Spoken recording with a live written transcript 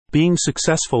Being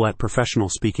successful at professional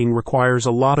speaking requires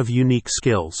a lot of unique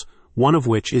skills, one of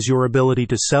which is your ability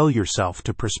to sell yourself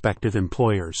to prospective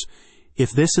employers.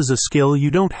 If this is a skill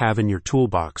you don't have in your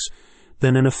toolbox,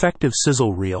 then an effective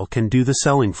sizzle reel can do the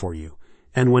selling for you.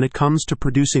 And when it comes to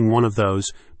producing one of those,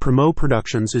 Promo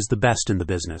Productions is the best in the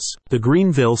business. The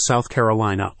Greenville, South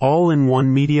Carolina,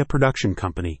 all-in-one media production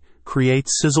company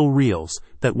creates sizzle reels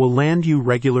that will land you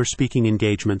regular speaking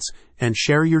engagements and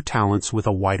share your talents with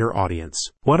a wider audience.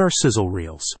 What are sizzle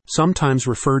reels? Sometimes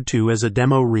referred to as a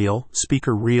demo reel,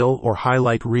 speaker reel, or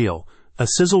highlight reel, a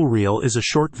sizzle reel is a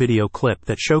short video clip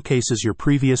that showcases your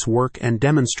previous work and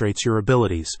demonstrates your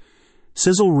abilities.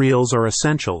 Sizzle reels are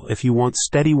essential if you want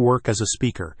steady work as a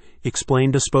speaker,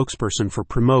 explained a spokesperson for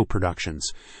Promo Productions.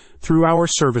 Through our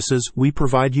services, we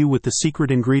provide you with the secret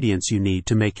ingredients you need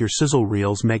to make your sizzle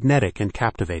reels magnetic and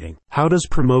captivating. How does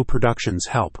Promo Productions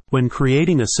help? When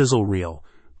creating a sizzle reel,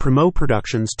 Promo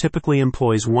Productions typically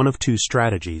employs one of two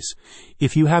strategies.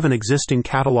 If you have an existing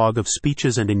catalog of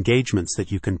speeches and engagements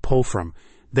that you can pull from,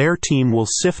 their team will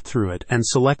sift through it and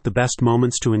select the best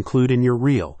moments to include in your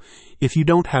reel. If you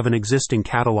don't have an existing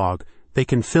catalog, they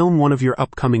can film one of your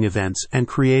upcoming events and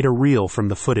create a reel from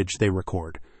the footage they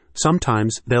record.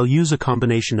 Sometimes they'll use a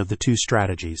combination of the two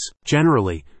strategies.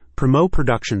 Generally, Promo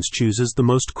Productions chooses the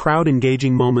most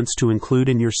crowd-engaging moments to include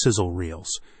in your sizzle reels.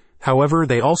 However,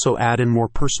 they also add in more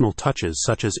personal touches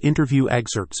such as interview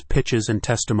excerpts, pitches, and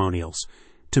testimonials.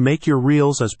 To make your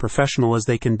reels as professional as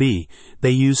they can be,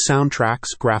 they use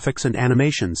soundtracks, graphics and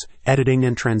animations, editing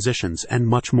and transitions, and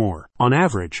much more. On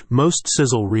average, most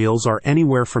sizzle reels are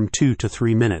anywhere from 2 to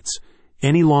 3 minutes.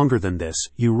 Any longer than this,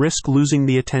 you risk losing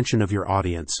the attention of your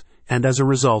audience, and as a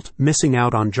result, missing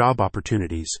out on job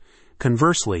opportunities.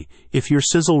 Conversely, if your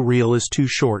sizzle reel is too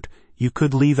short, you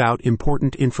could leave out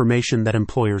important information that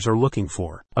employers are looking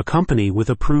for. A company with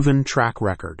a proven track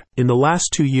record. In the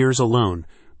last 2 years alone,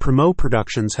 Promo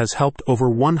Productions has helped over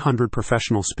 100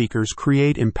 professional speakers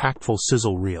create impactful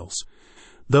sizzle reels.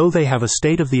 Though they have a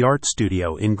state-of-the-art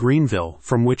studio in Greenville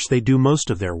from which they do most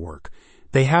of their work,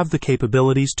 they have the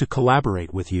capabilities to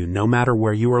collaborate with you no matter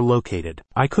where you are located.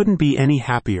 I couldn't be any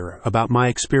happier about my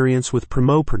experience with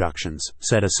Promo Productions,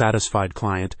 said a satisfied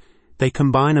client. They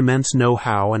combine immense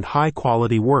know-how and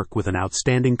high-quality work with an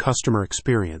outstanding customer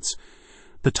experience.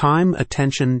 The time,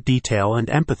 attention, detail, and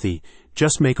empathy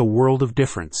just make a world of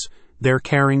difference. Their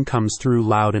caring comes through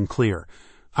loud and clear.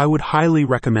 I would highly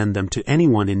recommend them to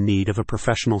anyone in need of a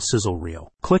professional sizzle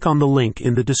reel. Click on the link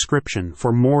in the description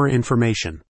for more information.